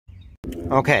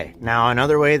Okay, now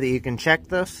another way that you can check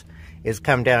this is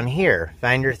come down here,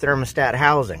 find your thermostat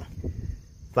housing.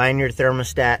 Find your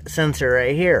thermostat sensor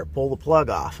right here, pull the plug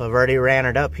off. I've already ran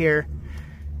it up here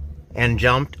and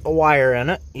jumped a wire in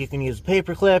it. You can use a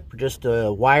paper clip or just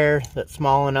a wire that's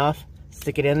small enough.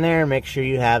 Stick it in there and make sure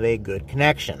you have a good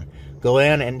connection. Go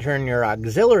in and turn your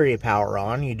auxiliary power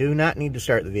on. You do not need to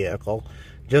start the vehicle.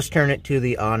 Just turn it to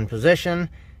the on position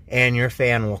and your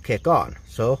fan will kick on.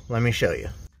 So let me show you.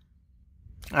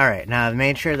 Alright, now I've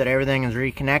made sure that everything is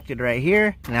reconnected right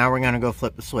here. Now we're going to go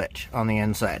flip the switch on the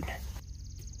inside.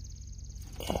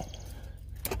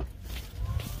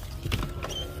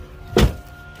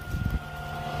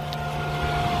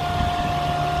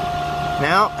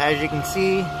 Now, as you can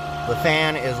see, the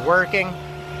fan is working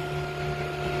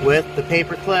with the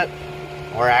paper clip,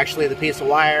 or actually the piece of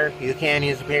wire. You can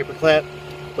use a paper clip,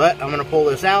 but I'm going to pull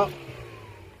this out,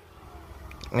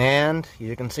 and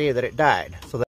you can see that it died. So